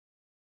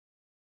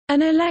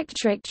An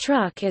electric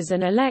truck is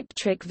an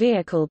electric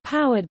vehicle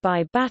powered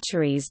by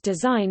batteries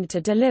designed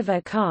to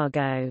deliver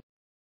cargo.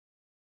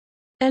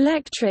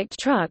 Electric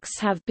trucks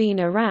have been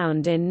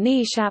around in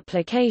niche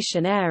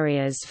application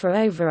areas for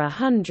over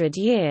 100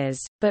 years,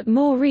 but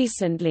more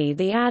recently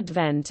the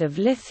advent of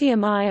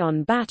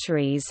lithium-ion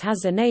batteries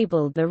has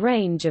enabled the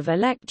range of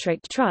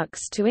electric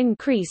trucks to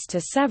increase to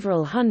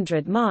several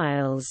hundred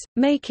miles,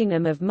 making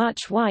them of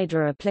much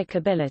wider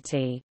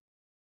applicability.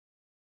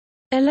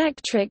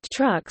 Electric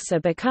trucks are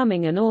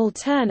becoming an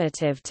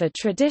alternative to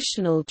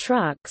traditional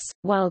trucks,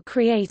 while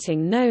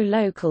creating no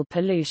local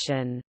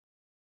pollution.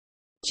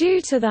 Due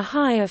to the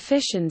high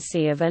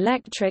efficiency of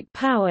electric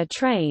power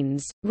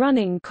trains,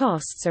 running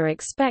costs are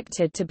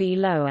expected to be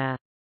lower.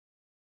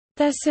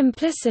 Their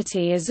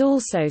simplicity is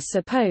also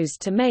supposed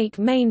to make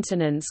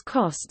maintenance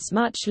costs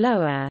much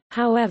lower.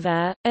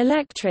 However,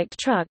 electric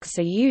trucks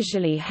are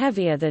usually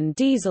heavier than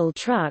diesel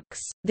trucks.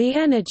 The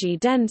energy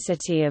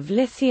density of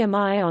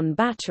lithium-ion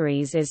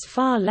batteries is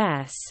far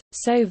less,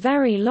 so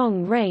very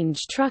long-range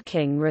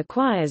trucking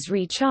requires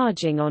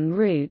recharging en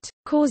route,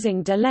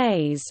 causing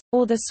delays,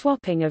 or the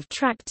swapping of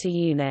tractor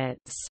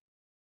units.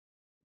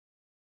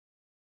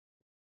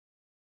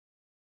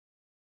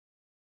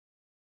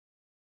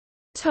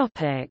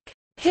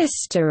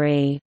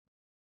 History.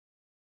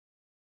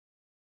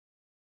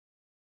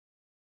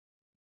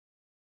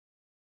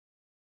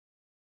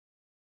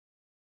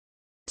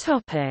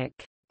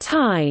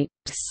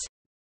 Types.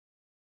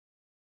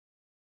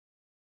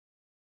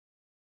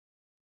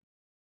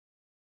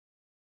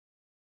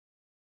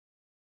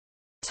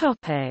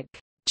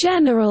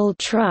 General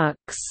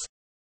trucks.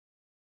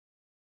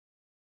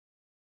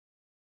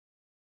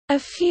 A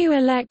few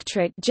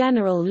electric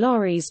general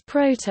lorries,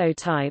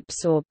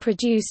 prototypes or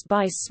produced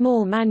by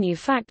small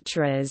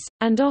manufacturers,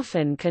 and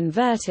often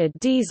converted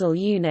diesel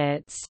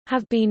units,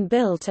 have been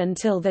built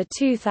until the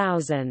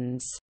 2000s.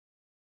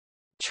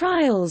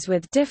 Trials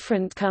with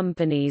different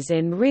companies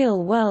in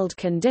real-world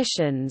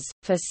conditions,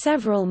 for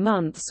several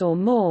months or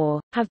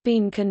more, have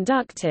been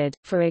conducted,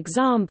 for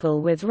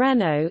example with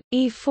Renault,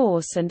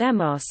 e-Force and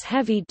Emoss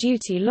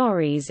heavy-duty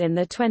lorries in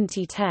the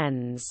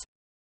 2010s.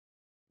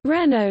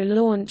 Renault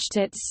launched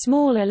its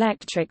small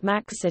electric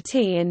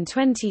Maxi-T in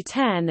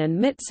 2010 and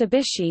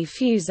Mitsubishi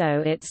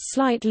Fuso its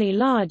slightly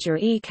larger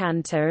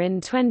e-Canter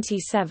in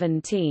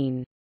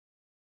 2017.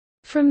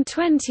 From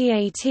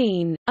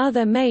 2018,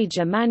 other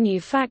major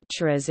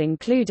manufacturers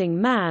including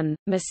MAN,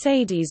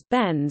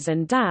 Mercedes-Benz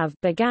and DAF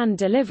began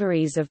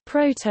deliveries of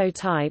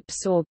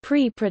prototypes or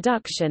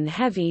pre-production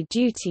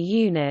heavy-duty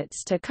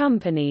units to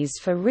companies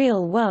for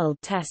real-world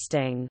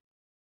testing.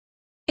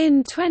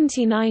 In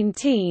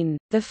 2019,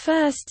 the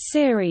first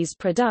series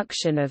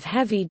production of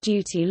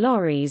heavy-duty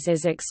lorries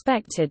is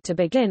expected to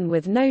begin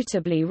with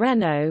notably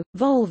Renault,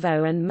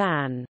 Volvo and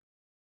MAN.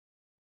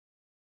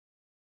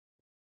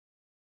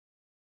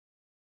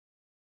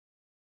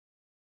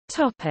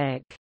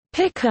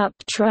 Pickup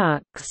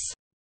trucks.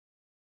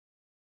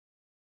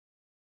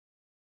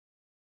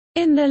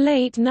 In the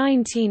late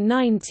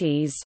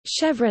 1990s,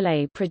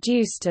 Chevrolet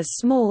produced a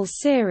small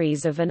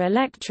series of an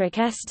electric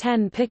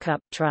S10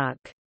 pickup truck.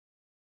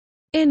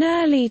 In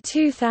early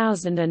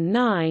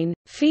 2009,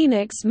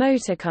 Phoenix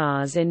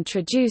Motorcars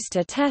introduced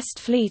a test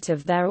fleet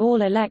of their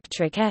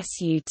all-electric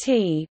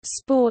SUT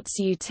sports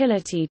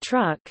utility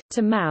truck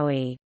to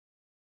Maui.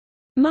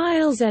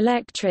 Miles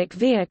Electric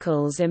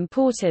Vehicles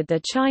imported the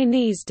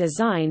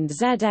Chinese-designed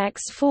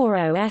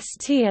ZX40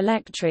 ST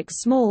electric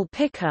small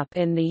pickup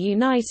in the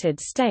United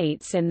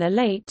States in the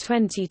late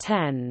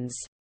 2010s.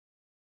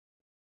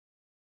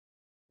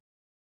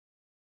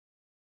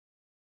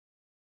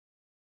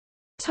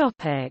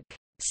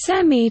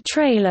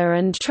 Semi-trailer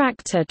and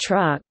tractor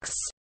trucks.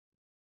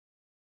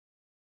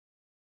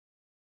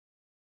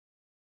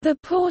 The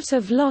Port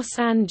of Los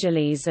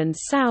Angeles and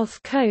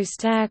South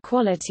Coast Air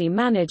Quality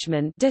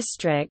Management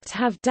District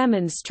have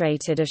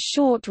demonstrated a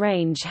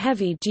short-range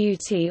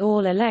heavy-duty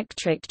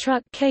all-electric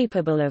truck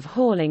capable of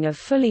hauling a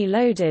fully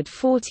loaded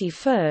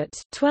 40-foot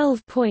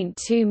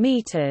 (12.2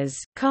 meters)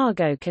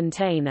 cargo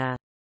container.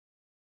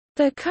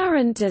 The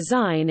current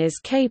design is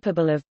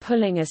capable of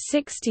pulling a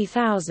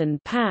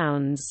 60,000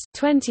 pounds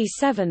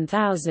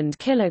 (27,000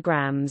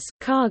 kilograms)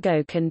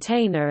 cargo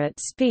container at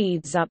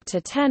speeds up to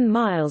 10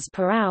 miles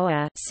per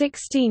hour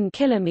 (16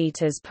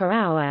 kilometers per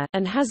hour)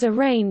 and has a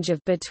range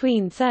of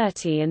between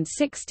 30 and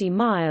 60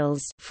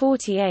 miles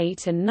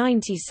 (48 and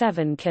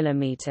 97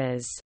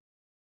 kilometers).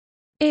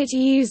 It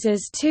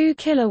uses 2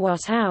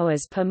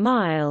 kWh per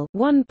mile,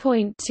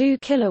 1.2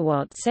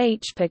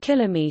 kilowatts/h per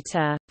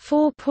kilometer,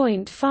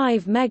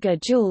 4.5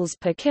 megajoules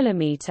per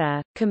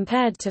kilometer,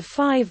 compared to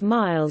 5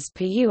 miles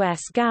per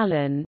US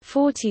gallon,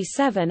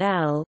 47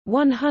 L,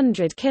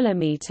 100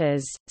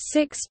 kilometers,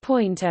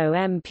 6.0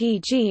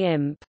 mpg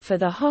imp. For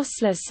the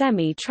Hostler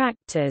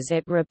semi-tractors,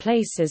 it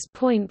replaces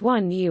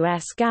 0.1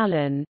 US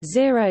gallon,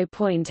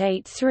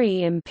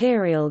 0.83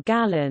 imperial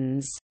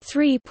gallons,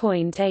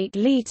 3.8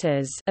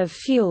 liters of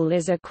fuel fuel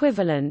is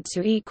equivalent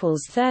to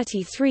equals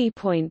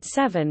 33.7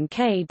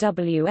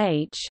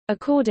 kWh,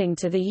 according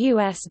to the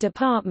U.S.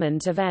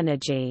 Department of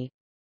Energy.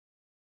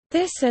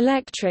 This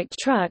electric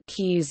truck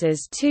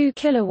uses 2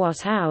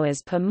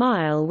 kWh per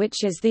mile,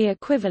 which is the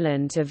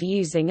equivalent of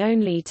using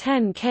only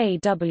 10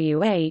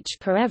 kWh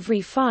per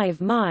every 5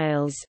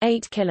 miles,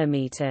 8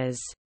 kilometers.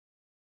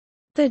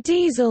 The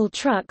diesel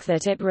truck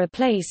that it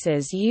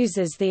replaces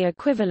uses the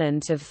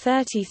equivalent of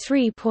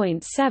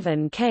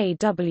 33.7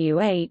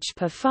 kWh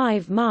per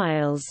 5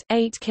 miles,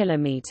 8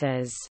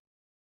 kilometers.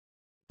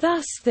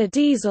 Thus the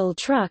diesel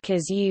truck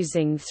is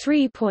using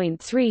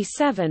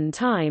 3.37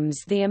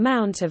 times the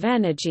amount of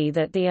energy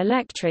that the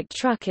electric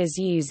truck is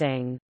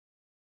using.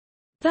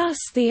 Thus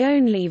the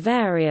only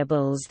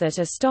variables that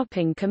are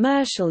stopping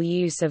commercial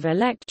use of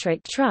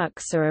electric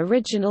trucks are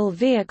original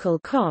vehicle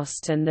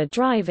cost and the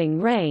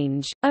driving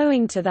range,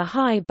 owing to the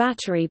high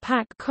battery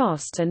pack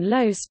cost and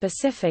low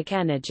specific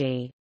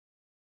energy.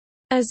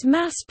 As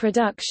mass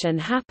production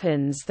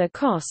happens, the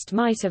cost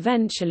might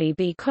eventually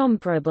be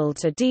comparable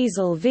to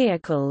diesel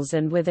vehicles,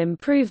 and with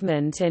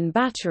improvement in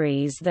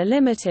batteries the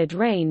limited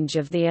range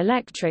of the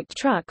electric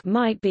truck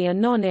might be a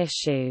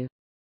non-issue.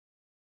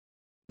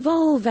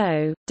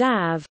 Volvo,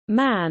 DAF,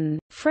 MAN,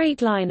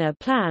 Freightliner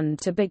plan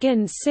to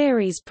begin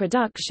series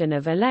production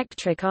of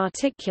electric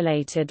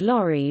articulated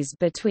lorries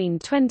between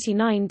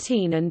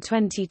 2019 and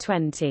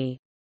 2020.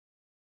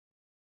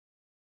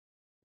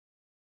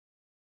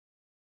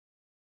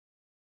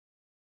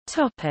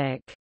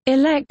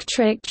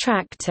 Electric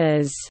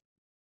tractors.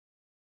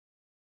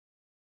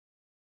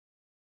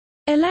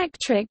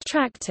 Electric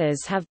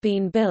tractors have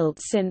been built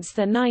since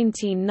the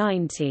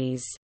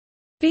 1990s.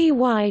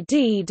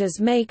 BYD does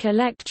make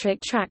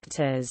electric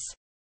tractors.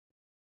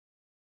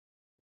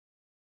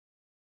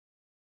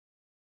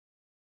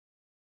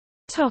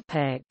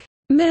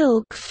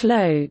 Milk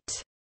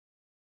float.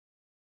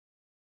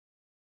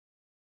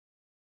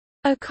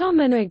 A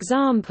common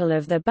example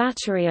of the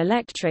battery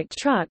electric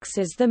trucks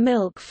is the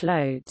milk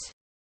float.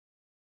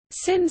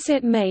 Since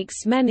it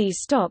makes many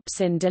stops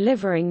in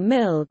delivering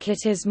milk,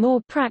 it is more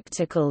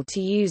practical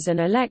to use an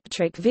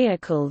electric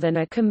vehicle than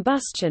a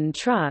combustion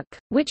truck,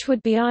 which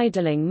would be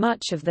idling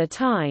much of the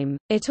time.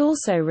 It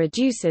also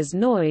reduces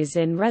noise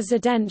in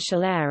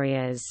residential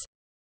areas.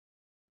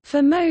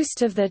 For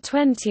most of the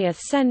 20th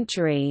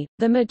century,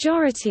 the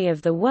majority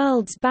of the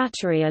world's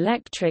battery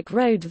electric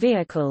road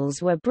vehicles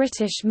were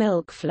British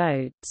milk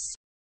floats.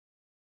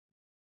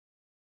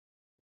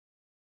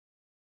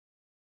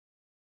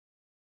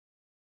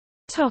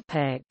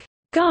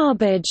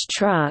 Garbage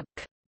truck.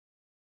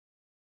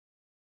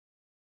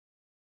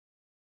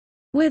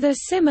 With a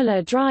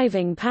similar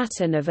driving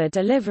pattern of a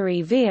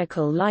delivery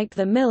vehicle like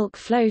the milk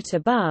float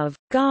above,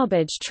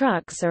 garbage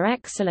trucks are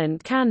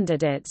excellent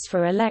candidates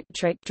for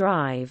electric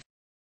drive.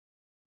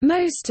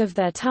 Most of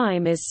their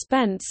time is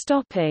spent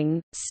stopping,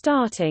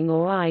 starting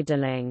or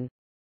idling.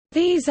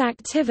 These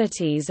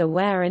activities are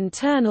where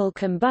internal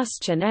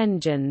combustion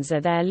engines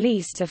are their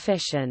least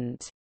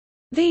efficient.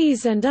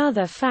 These and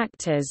other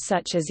factors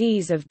such as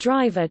ease of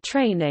driver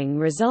training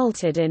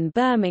resulted in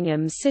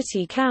Birmingham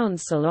City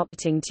Council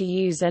opting to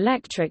use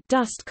electric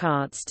dust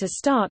carts to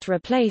start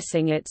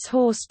replacing its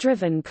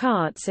horse-driven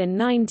carts in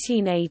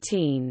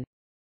 1918.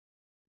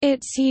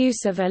 Its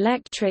use of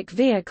electric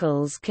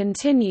vehicles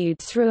continued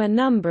through a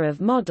number of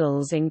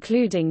models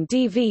including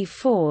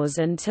DV4s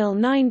until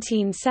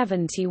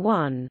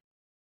 1971.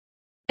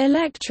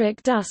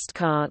 Electric dust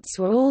carts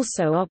were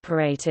also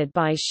operated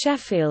by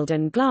Sheffield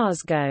and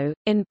Glasgow.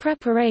 In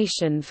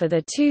preparation for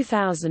the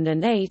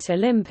 2008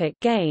 Olympic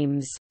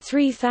Games,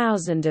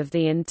 3,000 of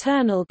the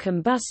internal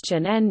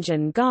combustion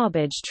engine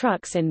garbage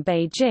trucks in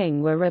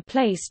Beijing were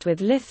replaced with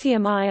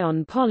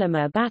lithium-ion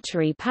polymer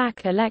battery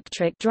pack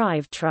electric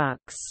drive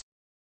trucks.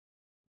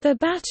 The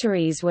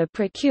batteries were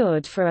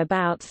procured for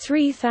about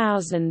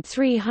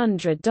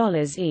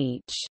 $3,300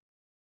 each.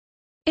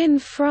 In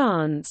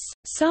France,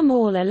 some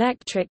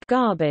all-electric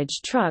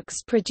garbage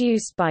trucks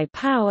produced by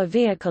Power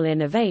Vehicle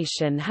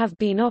Innovation have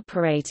been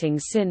operating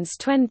since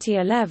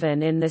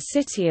 2011 in the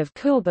city of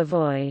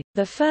Courbevoie,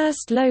 the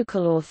first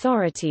local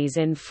authorities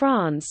in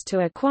France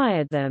to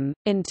acquire them.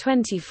 In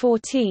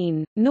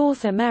 2014,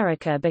 North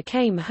America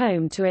became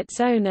home to its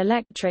own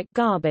electric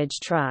garbage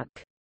truck.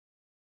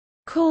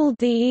 Called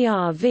the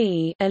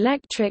ERV,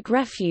 Electric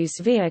Refuse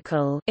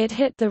Vehicle, it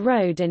hit the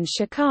road in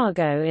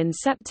Chicago in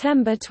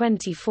September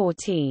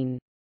 2014.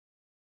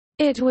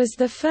 It was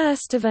the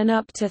first of an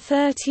up to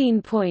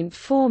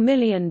 $13.4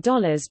 million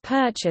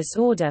purchase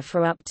order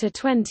for up to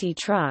 20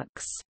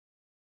 trucks.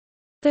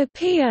 The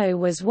PO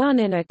was won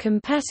in a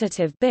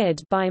competitive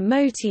bid by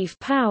Motiv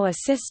Power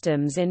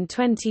Systems in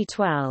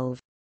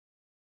 2012.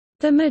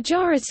 The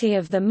majority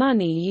of the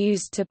money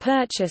used to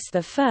purchase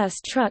the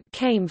first truck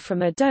came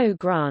from a DOE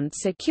grant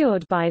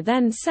secured by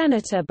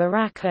then-Senator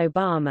Barack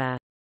Obama.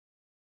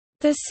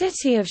 The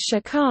City of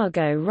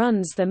Chicago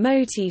runs the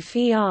Motiv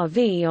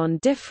ERV on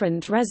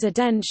different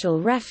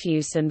residential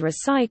refuse and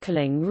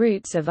recycling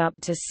routes of up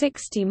to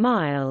 60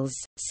 miles,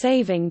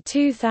 saving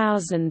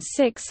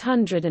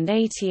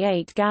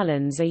 2,688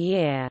 gallons a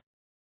year.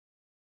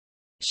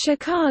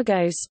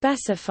 Chicago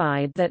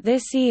specified that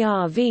this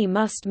ERV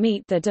must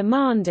meet the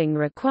demanding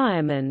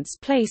requirements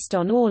placed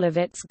on all of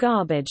its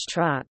garbage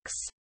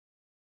trucks.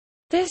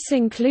 This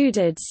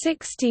included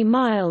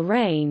 60-mile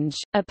range,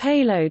 a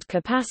payload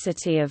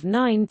capacity of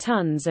 9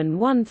 tons and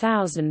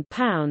 1,000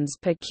 pounds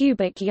per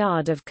cubic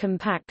yard of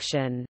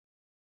compaction.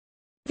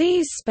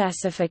 These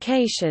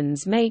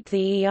specifications make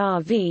the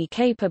ERV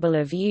capable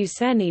of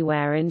use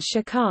anywhere in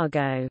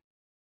Chicago.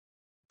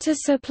 To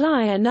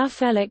supply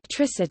enough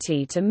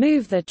electricity to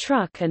move the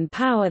truck and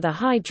power the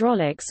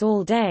hydraulics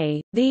all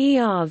day, the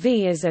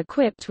ERV is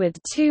equipped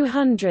with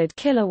 200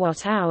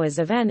 kWh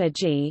of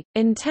energy,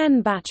 in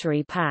 10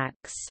 battery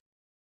packs.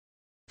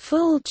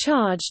 Full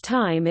charge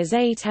time is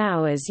 8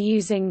 hours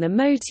using the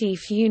Motiv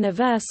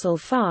Universal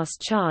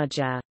Fast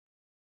Charger.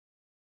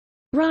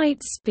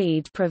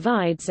 Wrightspeed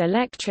provides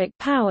electric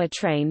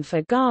powertrain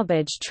for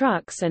garbage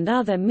trucks and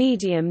other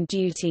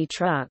medium-duty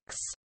trucks.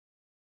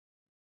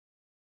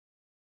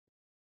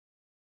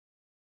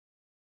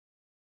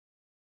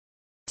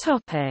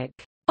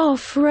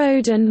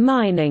 Off-road and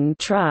mining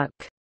truck.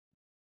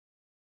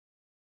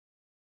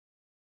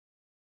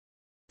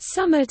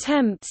 Some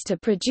attempts to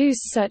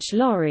produce such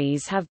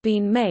lorries have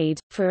been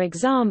made, for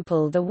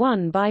example the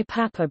one by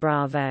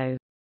PapaBravo.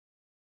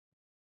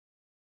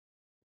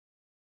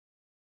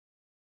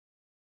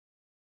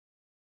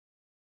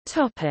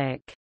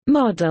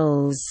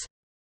 Models.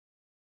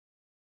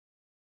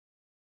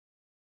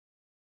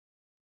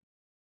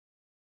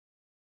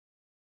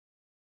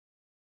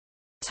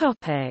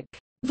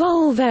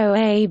 Volvo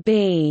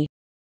AB.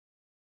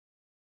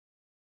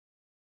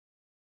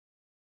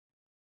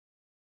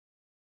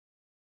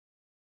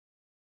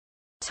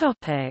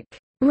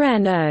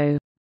 Renault.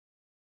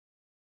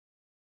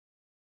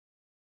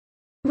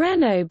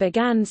 Renault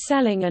began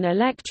selling an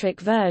electric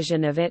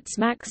version of its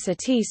Maxi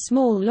T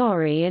small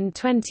lorry in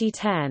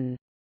 2010.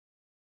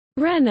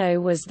 Renault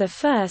was the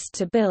first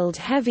to build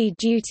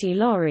heavy-duty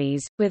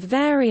lorries, with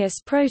various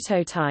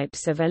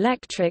prototypes of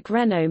electric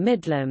Renault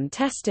Midland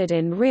tested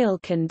in real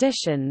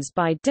conditions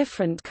by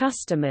different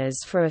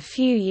customers for a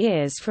few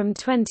years from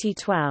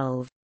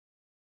 2012.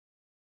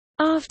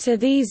 After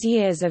these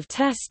years of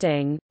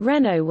testing,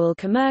 Renault will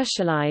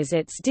commercialize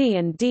its D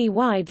and D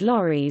wide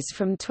lorries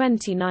from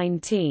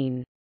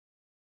 2019.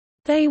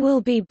 They will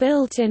be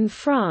built in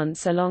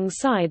France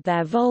alongside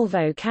their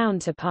Volvo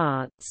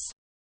counterparts.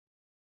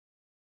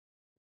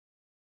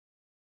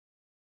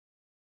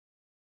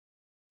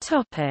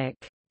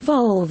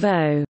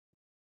 Volvo.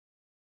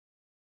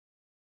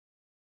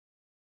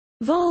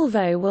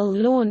 Volvo will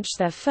launch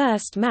their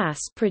first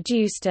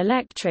mass-produced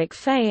electric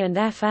FE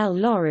and FL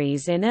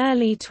lorries in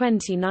early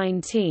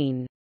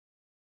 2019.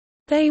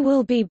 They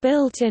will be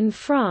built in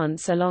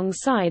France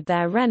alongside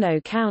their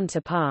Renault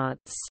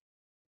counterparts.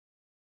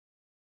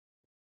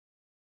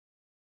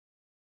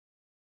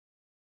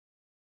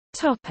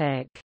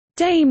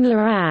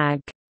 Daimler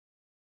AG.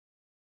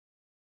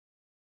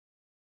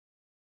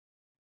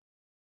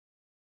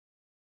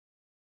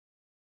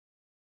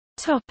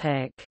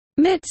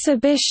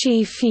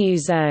 Mitsubishi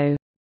Fuso.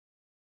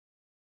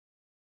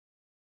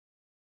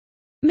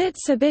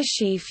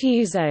 Mitsubishi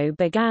Fuso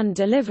began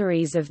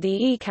deliveries of the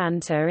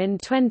e-Canter in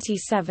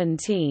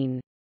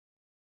 2017.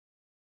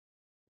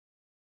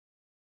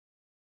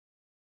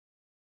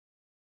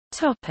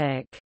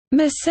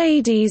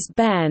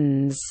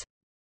 Mercedes-Benz.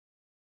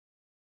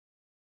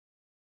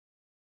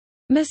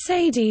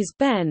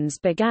 Mercedes-Benz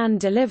began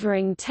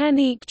delivering 10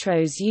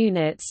 eCtros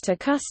units to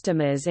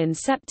customers in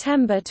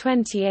September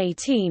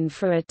 2018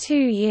 for a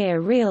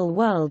 2-year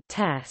real-world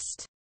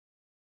test.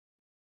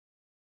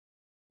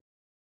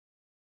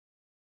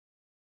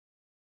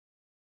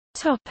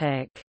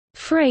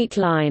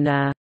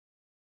 Freightliner.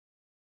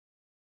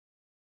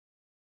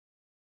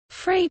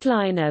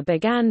 Freightliner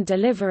began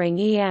delivering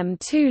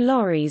EM2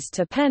 lorries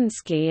to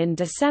Penske in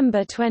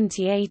December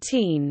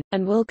 2018,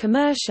 and will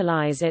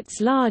commercialize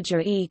its larger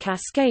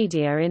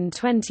e-Cascadia in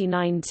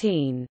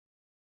 2019.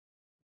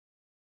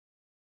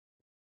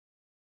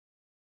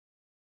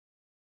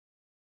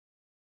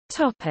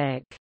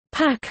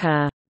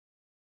 Paccar.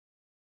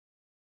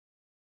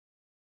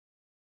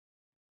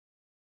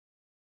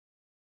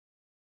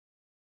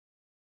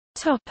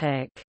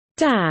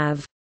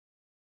 DAF.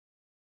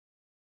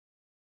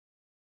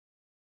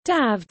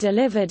 DAF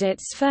delivered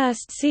its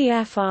first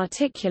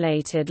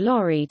CF-articulated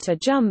lorry to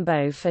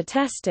Jumbo for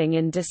testing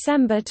in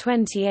December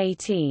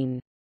 2018.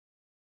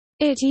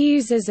 It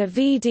uses a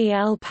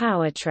VDL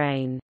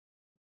powertrain.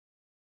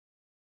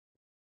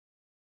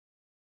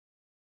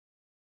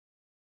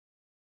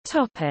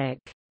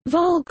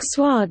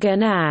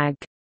 Volkswagen AG.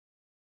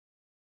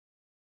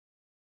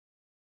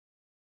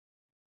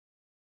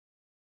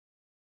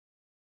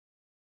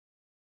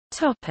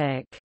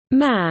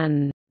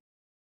 MAN.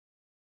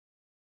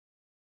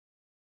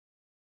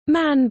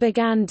 MAN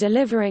began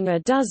delivering a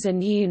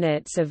dozen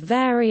units of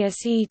various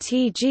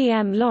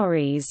ETGM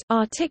lorries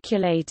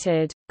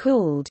articulated,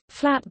 cooled,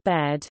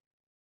 flatbed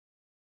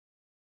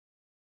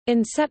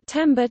in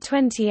September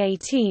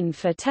 2018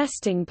 for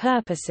testing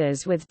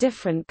purposes with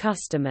different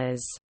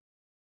customers.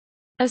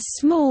 A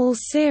small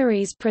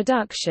series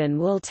production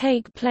will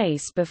take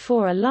place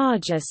before a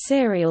larger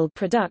serial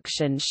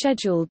production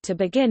scheduled to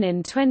begin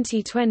in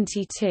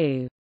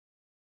 2022.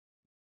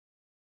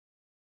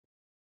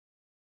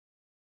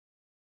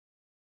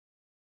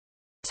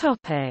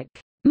 Topic: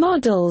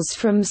 Models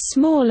from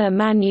smaller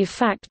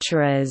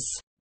manufacturers.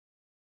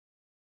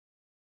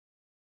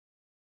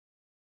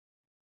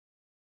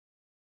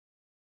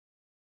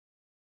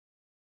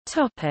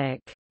 Topic: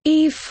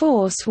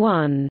 E-Force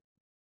 1.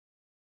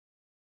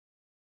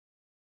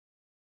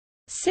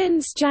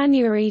 Since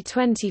January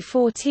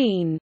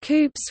 2014,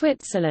 Coupe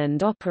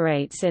Switzerland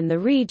operates in the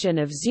region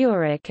of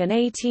Zurich an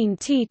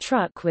 18T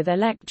truck with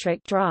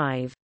electric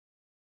drive.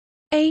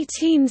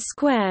 18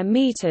 square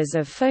meters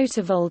of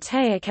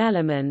photovoltaic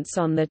elements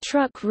on the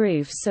truck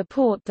roof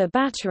support the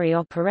battery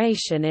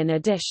operation in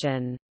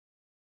addition.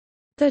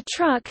 The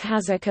truck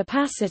has a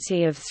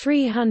capacity of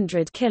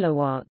 300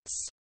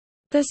 kilowatts.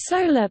 The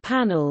solar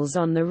panels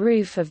on the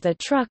roof of the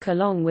truck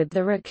along with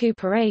the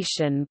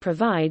recuperation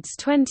provides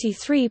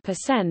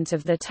 23%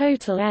 of the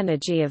total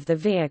energy of the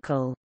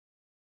vehicle.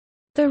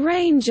 The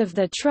range of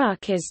the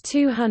truck is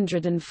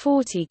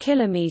 240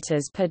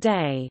 kilometers per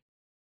day.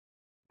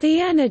 The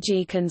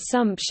energy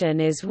consumption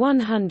is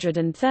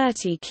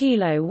 130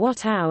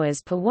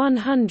 kWh per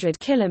 100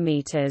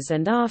 km,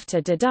 and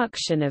after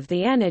deduction of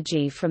the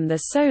energy from the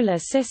solar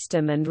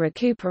system and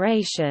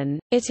recuperation,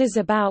 it is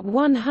about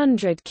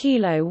 100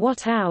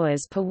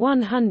 kWh per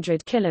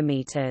 100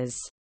 km.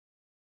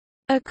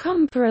 A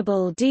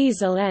comparable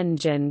diesel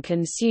engine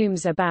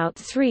consumes about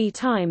 3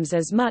 times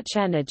as much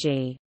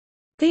energy.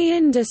 The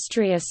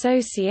industry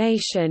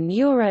association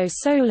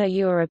Eurosolar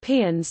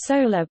European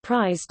Solar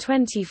Prize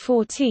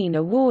 2014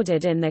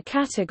 awarded in the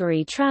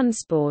category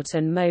Transport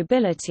and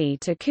Mobility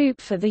to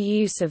Coupe for the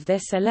use of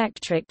this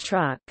electric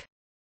truck.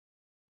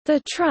 The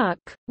truck,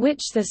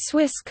 which the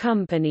Swiss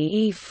company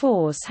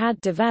E-Force had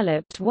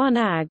developed 1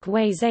 AG,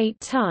 weighs 8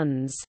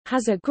 tons,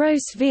 has a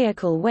gross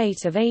vehicle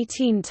weight of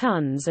 18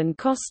 tons and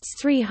costs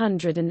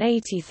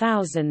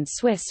 380,000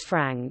 Swiss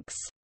francs.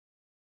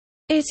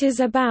 It is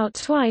about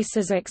twice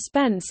as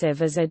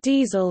expensive as a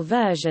diesel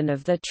version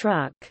of the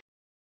truck.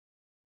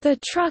 The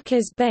truck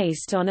is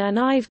based on an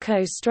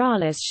Iveco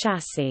Stralis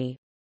chassis.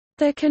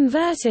 The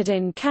converted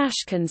in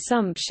cash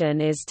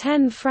consumption is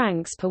 10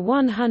 francs per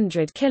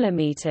 100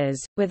 km,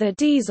 with a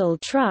diesel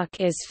truck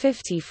is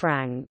 50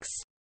 francs.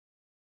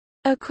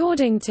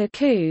 According to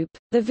Coupe,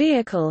 the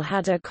vehicle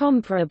had a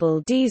comparable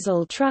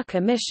diesel truck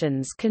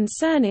emissions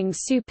concerning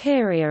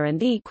superior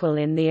and equal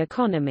in the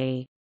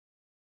economy.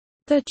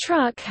 The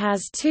truck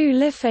has 2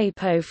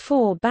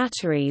 LiFePO4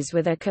 batteries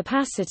with a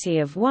capacity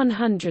of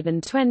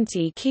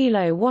 120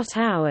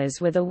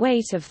 kWh with a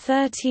weight of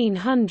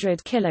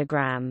 1,300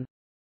 kg.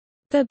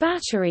 The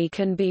battery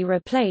can be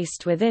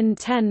replaced within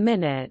 10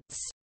 minutes.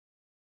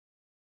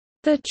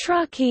 The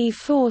truck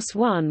E-Force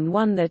 1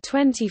 won the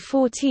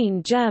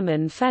 2014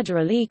 German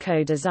Federal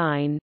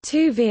Eco-Design,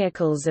 2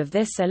 vehicles of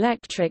this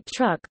electric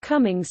truck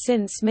coming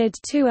since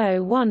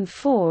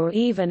mid-2014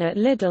 even at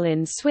Lidl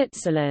in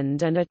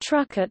Switzerland, and a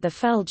truck at the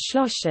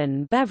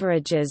Feldschlossen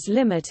Beverages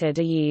Limited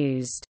are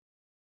used.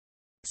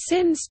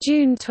 Since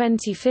June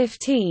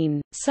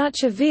 2015,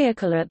 such a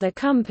vehicle at the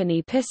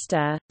company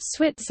Pista,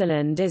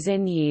 Switzerland is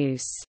in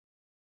use.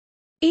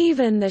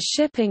 Even the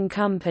shipping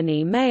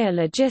company Meyer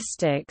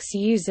Logistics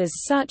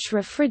uses such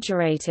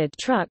refrigerated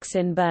trucks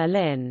in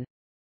Berlin.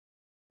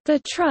 The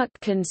truck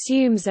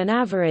consumes an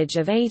average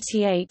of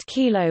 88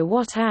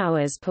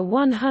 kWh per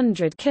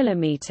 100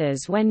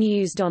 km when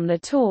used on the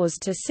tours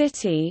to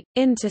city,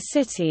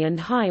 intercity and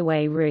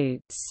highway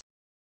routes.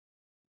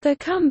 The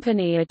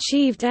company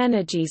achieved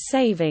energy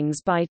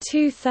savings by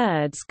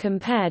 2/3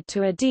 compared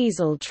to a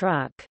diesel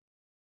truck.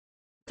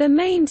 The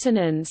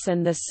maintenance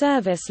and the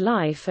service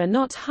life are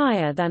not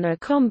higher than a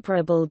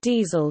comparable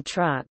diesel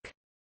truck.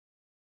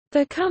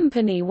 The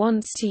company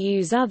wants to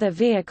use other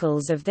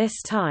vehicles of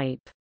this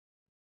type.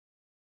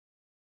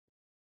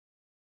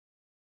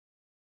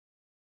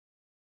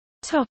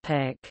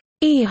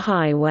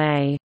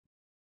 eHighway.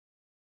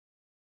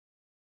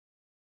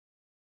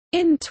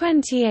 In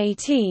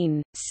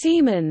 2018,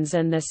 Siemens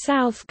and the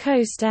South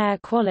Coast Air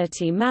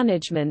Quality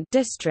Management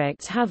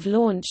District have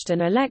launched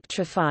an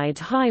electrified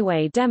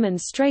highway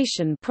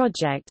demonstration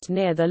project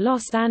near the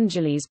Los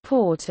Angeles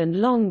Port and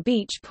Long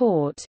Beach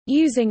Port,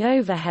 using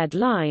overhead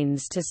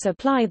lines to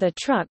supply the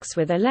trucks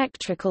with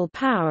electrical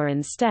power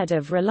instead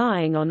of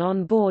relying on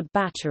onboard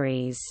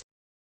batteries.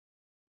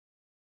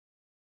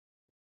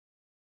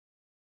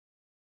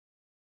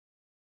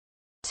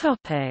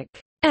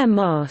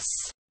 Emoss.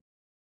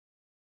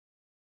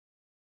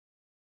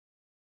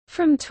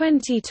 From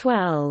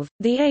 2012,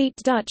 the 8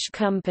 Dutch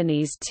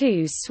companies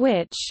 2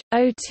 Switch,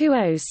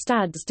 O20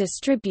 Stads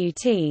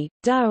Distributie,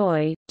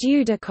 DeOi,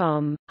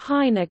 Dudecom,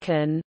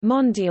 Heineken,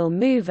 Mondial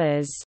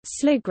Movers,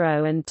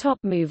 Sligro and Top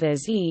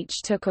Movers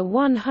each took a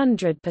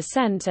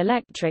 100%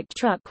 electric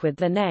truck with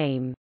the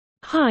name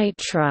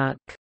Hi-Truck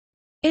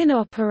in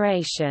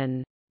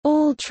operation.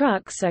 All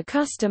trucks are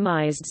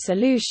customized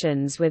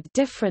solutions with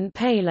different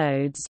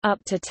payloads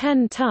up to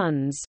 10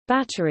 tons,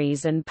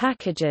 batteries and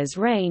packages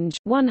range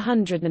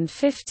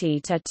 150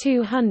 to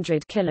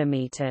 200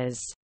 kilometers.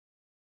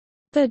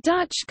 The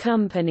Dutch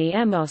company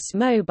Emoss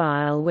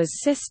Mobile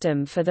was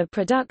system for the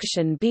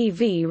production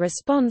BV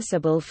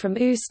responsible from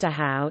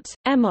Oosterhout,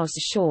 Emoss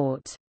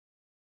short.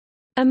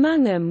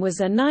 Among them was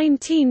a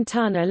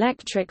 19-ton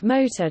electric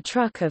motor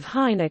truck of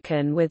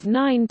Heineken with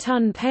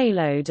 9-ton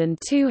payload and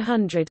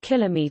 200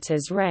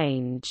 km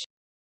range.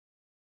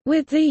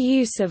 With the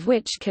use of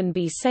which can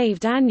be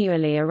saved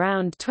annually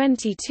around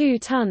 22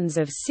 tons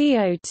of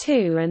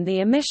CO2 and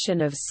the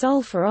emission of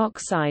sulfur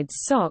oxides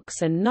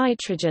SOx and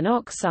nitrogen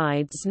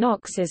oxides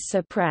NOx is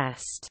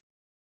suppressed.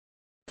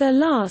 The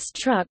last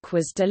truck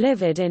was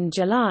delivered in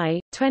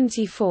July,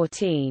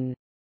 2014.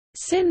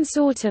 Since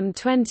autumn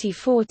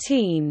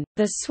 2014,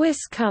 the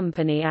Swiss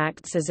company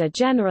acts as a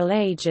general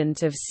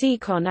agent of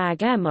Secon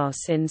AG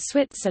Emoss in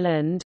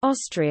Switzerland,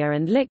 Austria,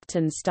 and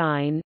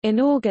Liechtenstein. In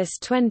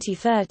August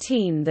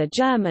 2013, the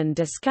German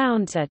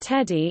discounter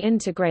Teddy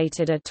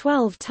integrated a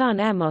 12-ton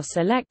Emoss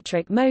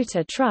electric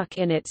motor truck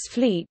in its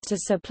fleet to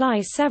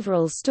supply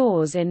several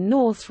stores in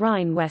North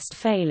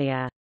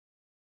Rhine-Westphalia.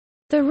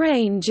 The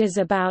range is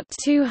about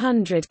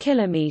 200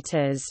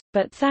 km,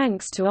 but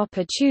thanks to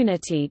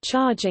opportunity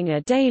charging,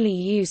 a daily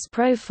use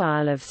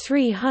profile of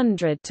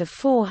 300 to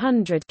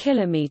 400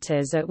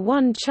 km at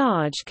one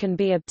charge can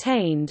be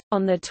obtained.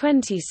 On the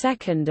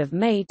 22nd of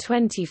May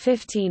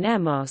 2015,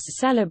 Emoss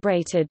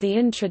celebrated the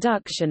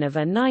introduction of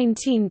a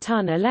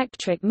 19-ton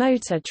electric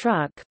motor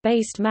truck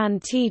based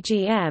MAN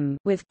TGM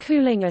with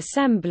cooling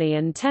assembly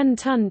and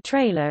 10-ton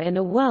trailer in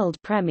a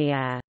world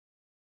premiere.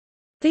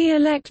 The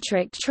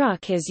electric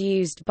truck is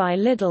used by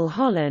Lidl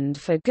Holland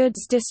for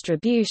goods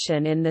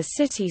distribution in the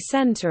city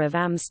centre of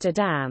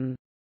Amsterdam.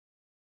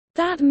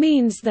 That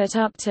means that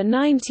up to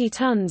 90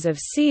 tons of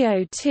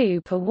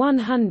CO2 per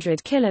 100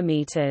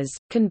 km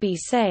can be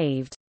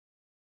saved.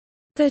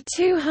 The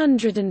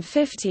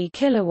 250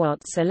 kW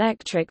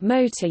electric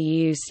motor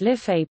use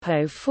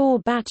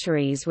LiFePO4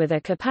 batteries with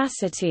a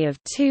capacity of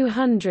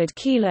 200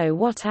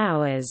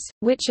 kWh,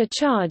 which are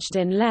charged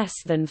in less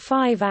than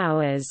 5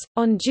 hours.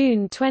 On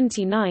June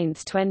 29,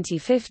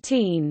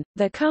 2015,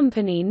 the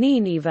company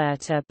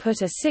Niiniverta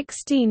put a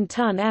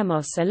 16-ton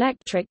Emoss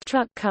electric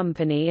truck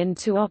company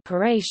into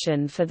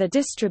operation for the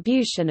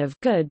distribution of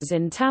goods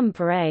in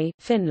Tampere,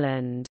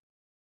 Finland.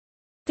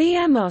 The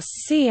Emoss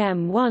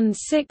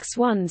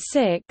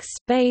CM1616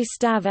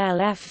 based AV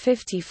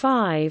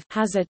LF55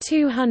 has a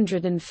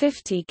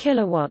 250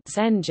 kW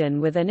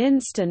engine with an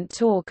instant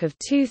torque of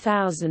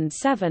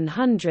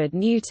 2,700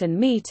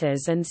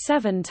 Nm and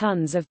 7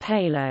 tons of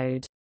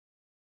payload.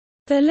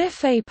 The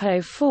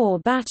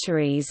LiFePO4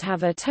 batteries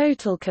have a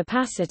total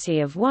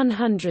capacity of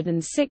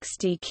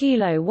 160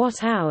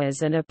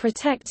 kWh and are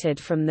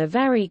protected from the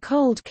very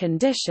cold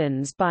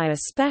conditions by a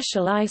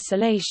special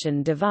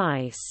isolation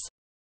device.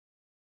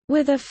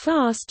 With a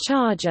fast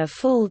charger,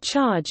 full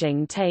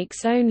charging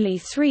takes only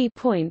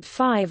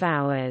 3.5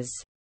 hours.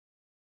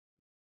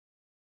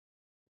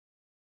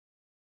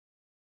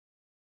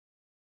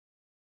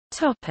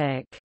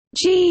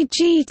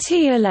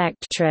 GGT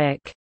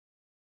Electric.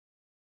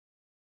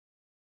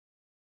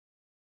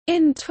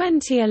 In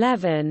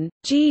 2011,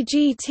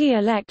 GGT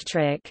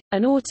Electric,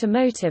 an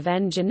automotive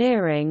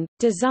engineering,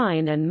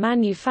 design and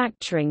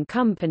manufacturing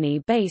company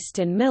based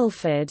in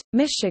Milford,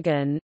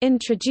 Michigan,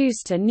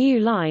 introduced a new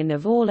line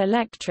of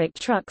all-electric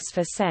trucks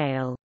for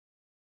sale.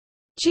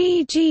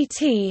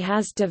 GGT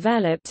has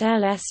developed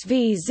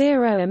LSV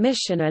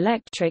zero-emission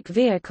electric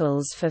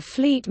vehicles for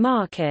fleet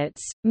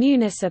markets,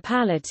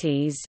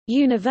 municipalities,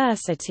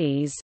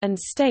 universities, and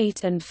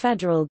state and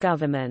federal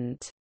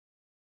government.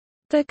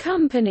 The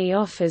company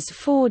offers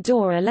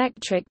 4-door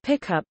electric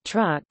pickup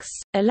trucks,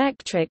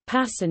 electric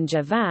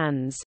passenger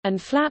vans, and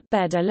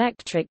flatbed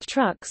electric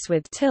trucks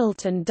with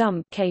tilt and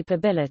dump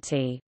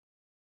capability.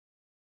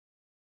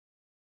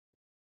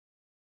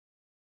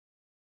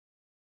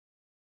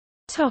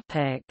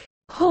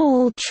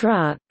 Haul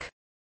truck.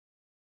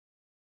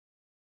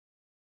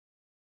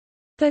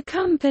 The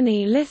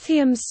company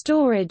Lithium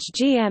Storage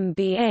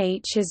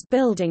GmbH is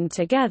building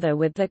together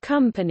with the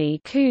company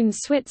Kuhn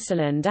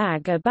Switzerland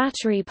AG a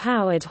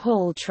battery-powered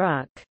haul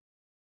truck.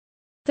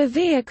 The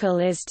vehicle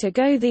is to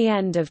go the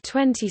end of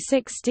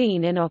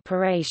 2016 in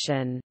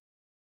operation.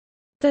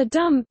 The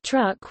dump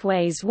truck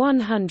weighs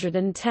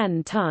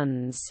 110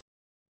 tons.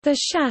 The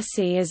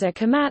chassis is a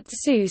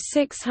Komatsu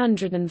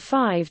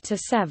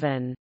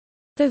 605-7.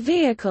 The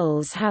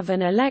vehicles have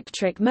an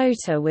electric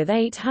motor with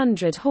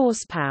 800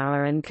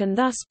 horsepower and can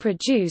thus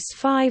produce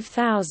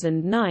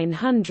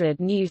 5,900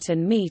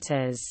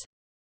 Nm.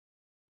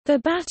 The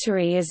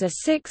battery is a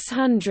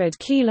 600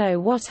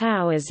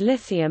 kWh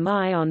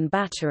lithium-ion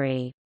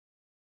battery.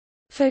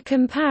 For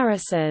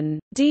comparison,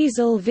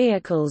 diesel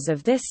vehicles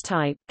of this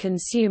type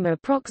consume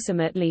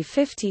approximately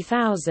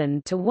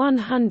 50,000 to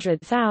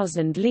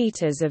 100,000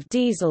 litres of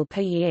diesel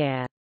per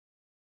year.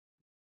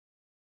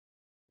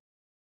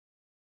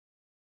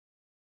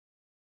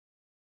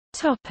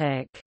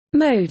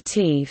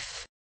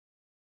 Motiv.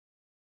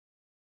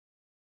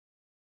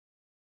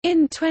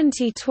 In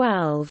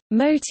 2012,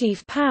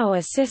 Motiv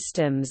Power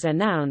Systems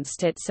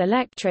announced its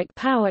Electric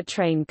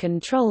Powertrain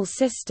Control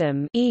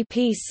System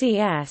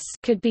 (EPCS)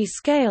 could be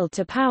scaled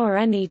to power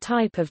any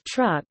type of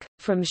truck,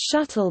 from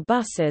shuttle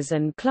buses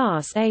and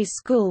Class A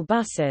school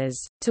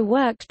buses, to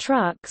work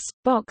trucks,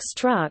 box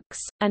trucks,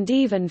 and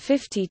even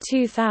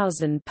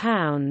 52,000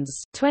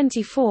 pounds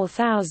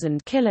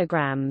 (24,000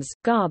 kilograms)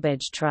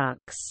 garbage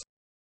trucks.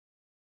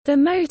 The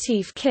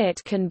Motiv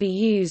kit can be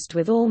used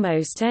with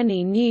almost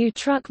any new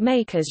truck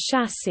maker's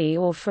chassis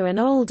or for an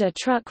older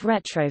truck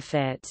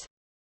retrofit.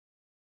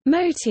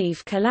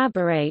 Motiv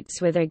collaborates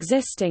with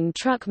existing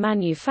truck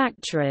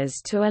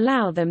manufacturers to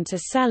allow them to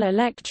sell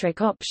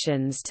electric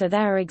options to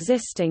their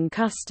existing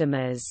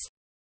customers.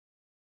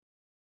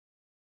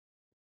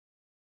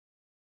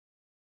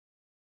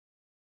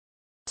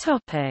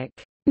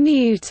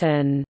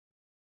 Newton.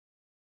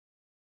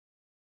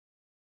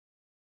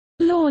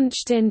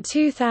 Launched in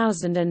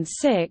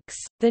 2006,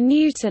 the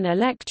Newton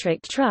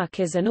electric truck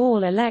is an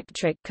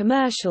all-electric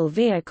commercial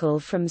vehicle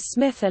from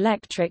Smith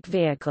Electric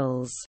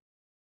Vehicles.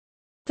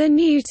 The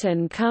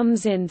Newton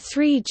comes in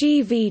 3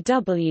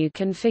 GVW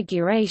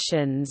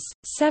configurations: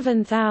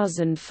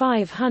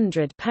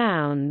 7,500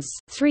 pounds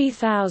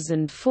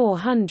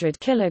 (3,400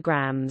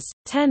 kilograms),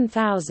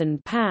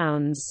 10,000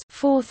 pounds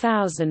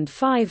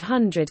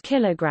 (4,500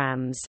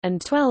 kilograms), and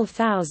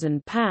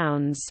 12,000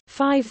 pounds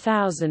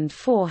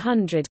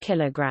 (5,400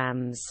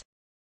 kilograms).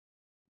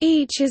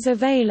 Each is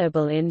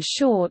available in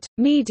short,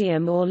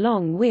 medium or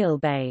long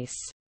wheelbase.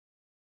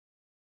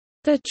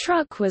 The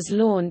truck was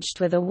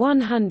launched with a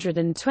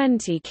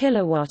 120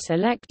 kW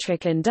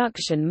electric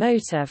induction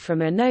motor from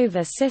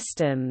Innova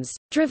Systems,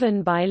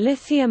 driven by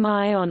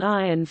lithium-ion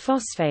iron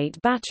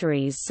phosphate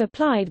batteries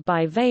supplied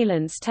by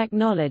Valence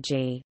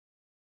Technology.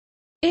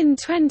 In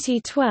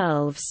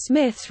 2012,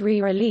 Smith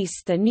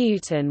re-released the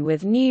Newton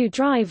with new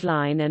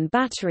driveline and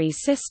battery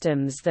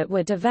systems that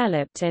were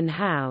developed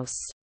in-house.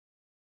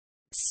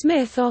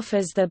 Smith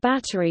offers the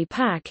battery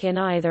pack in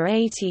either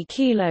 80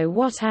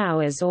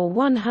 kWh or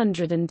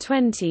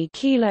 120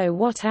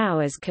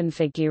 kWh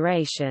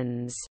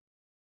configurations.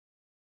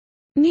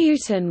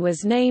 Newton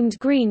was named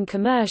Green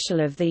Commercial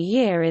of the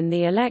Year in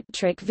the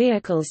electric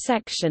vehicle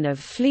section of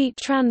Fleet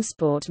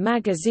Transport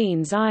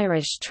magazine's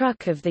Irish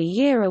Truck of the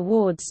Year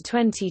Awards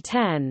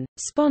 2010,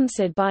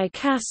 sponsored by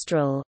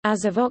Castrol.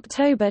 As of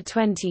October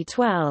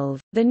 2012,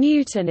 the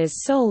Newton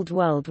is sold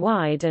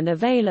worldwide and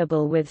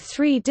available with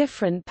 3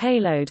 different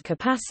payload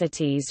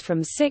capacities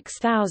from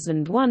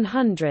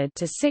 6,100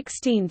 to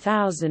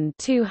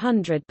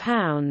 16,200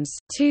 pounds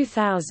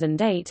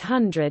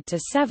 (2,800 to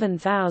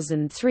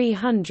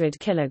 7,300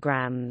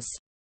 kilograms).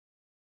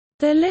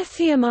 The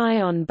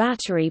lithium-ion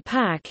battery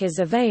pack is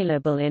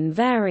available in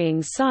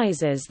varying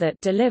sizes that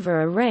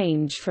deliver a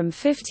range from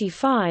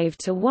 55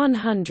 to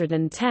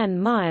 110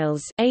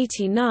 miles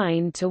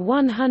 (89 to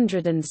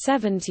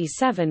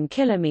 177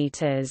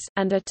 kilometers)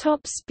 and a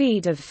top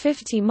speed of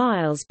 50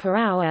 miles per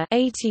hour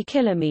 (80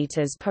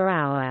 kilometers per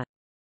hour).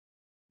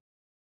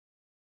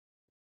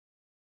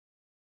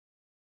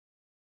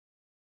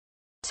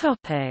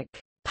 Topic: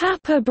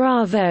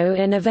 PapaBravo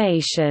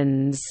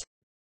Innovations.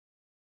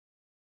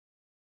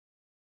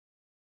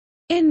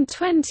 In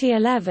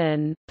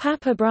 2011,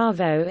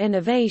 PapaBravo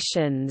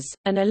Innovations,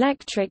 an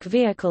electric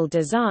vehicle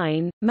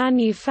design,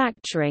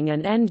 manufacturing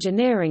and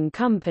engineering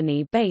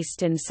company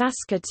based in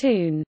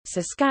Saskatoon,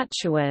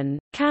 Saskatchewan,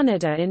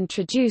 Canada,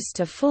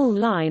 introduced a full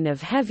line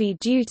of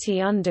heavy-duty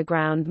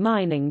underground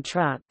mining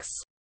trucks.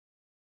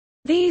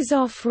 These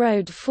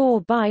off-road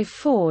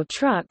 4x4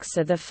 trucks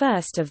are the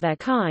first of their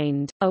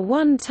kind, a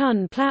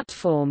 1-ton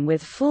platform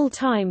with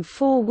full-time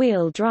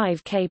 4-wheel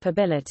drive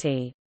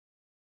capability.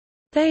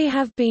 They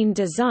have been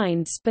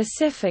designed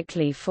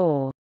specifically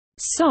for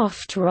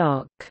soft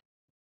rock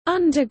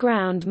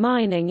underground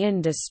mining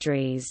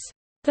industries.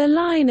 The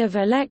line of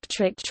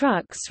electric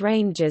trucks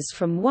ranges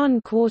from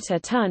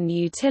 1/4-ton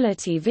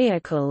utility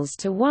vehicles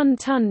to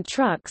 1-ton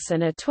trucks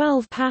and a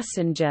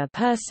 12-passenger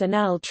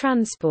personnel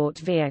transport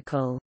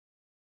vehicle.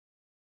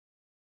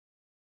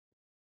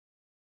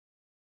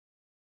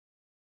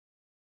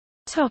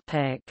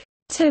 Terberg.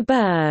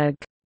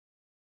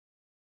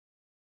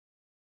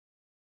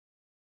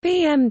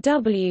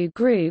 BMW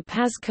Group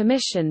has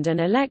commissioned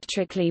an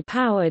electrically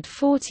powered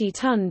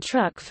 40-ton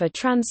truck for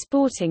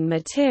transporting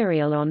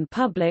material on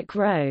public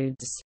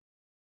roads.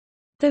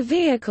 The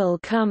vehicle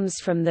comes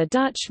from the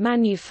Dutch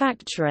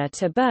manufacturer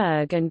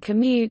Terberg and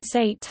commutes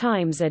 8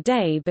 times a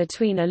day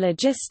between a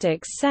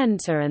logistics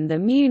center and the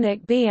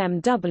Munich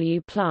BMW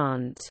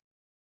plant.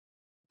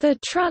 The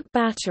truck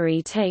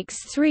battery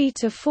takes 3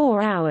 to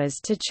 4 hours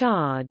to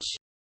charge.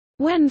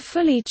 When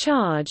fully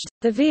charged,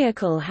 the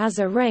vehicle has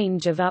a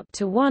range of up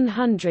to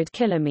 100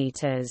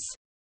 kilometers.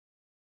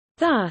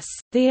 Thus,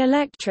 the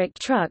electric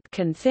truck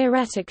can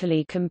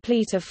theoretically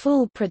complete a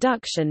full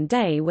production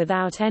day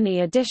without any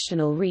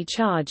additional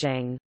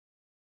recharging.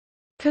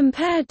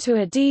 Compared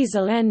to a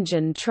diesel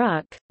engine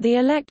truck, the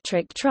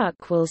electric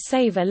truck will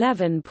save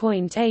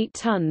 11.8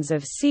 tons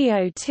of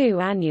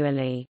CO2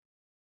 annually.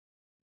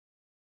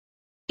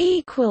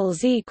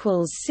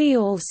 See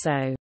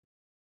also